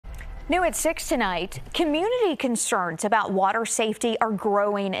New at 6 tonight, community concerns about water safety are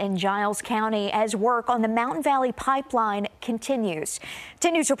growing in Giles County as work on the Mountain Valley Pipeline continues.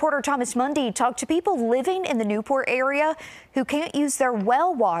 10 News reporter Thomas Mundy talked to people living in the Newport area who can't use their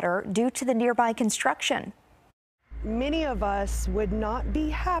well water due to the nearby construction. Many of us would not be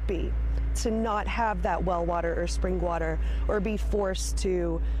happy to not have that well water or spring water or be forced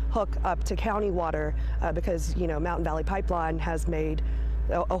to hook up to county water because, Mountain Valley Pipeline has made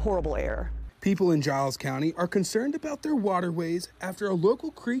a horrible error. People in Giles County are concerned about their waterways after a local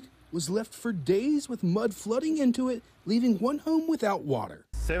creek was left for days with mud flooding into it, leaving one home without water.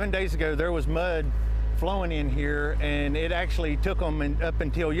 7 days ago, there was mud flowing in here, and it actually took them up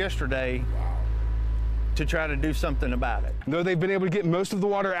until yesterday to try to do something about it. Though they've been able to get most of the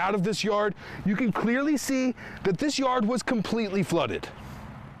water out of this yard, you can clearly see that this yard was completely flooded.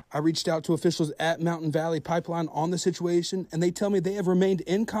 I reached out to officials at Mountain Valley Pipeline on the situation, and they tell me they have remained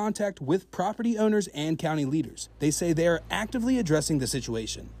in contact with property owners and county leaders. They say they are actively addressing the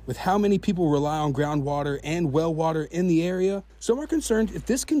situation. With how many people rely on groundwater and well water in the area, some are concerned if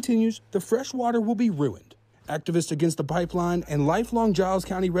this continues, the fresh water will be ruined. Activist against the pipeline and lifelong Giles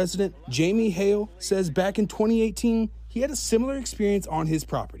County resident Jamie Hale says back in 2018, he had a similar experience on his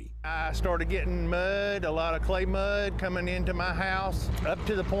property. I started getting mud, a lot of clay mud coming into my house, up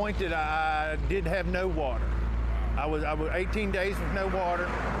to the point that I did have no water. I was 18 days with no water,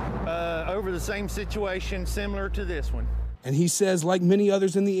 over the same situation similar to this one. And he says, like many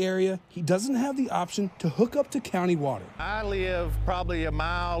others in the area, he doesn't have the option to hook up to county water. I live probably a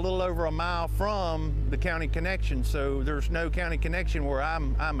little over a mile from the county connection, so there's no county connection where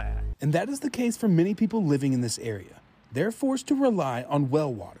I'm at. And that is the case for many people living in this area. They're forced to rely on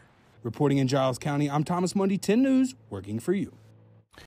well water. Reporting in Giles County, I'm Thomas Mundy, 10 News, working for you.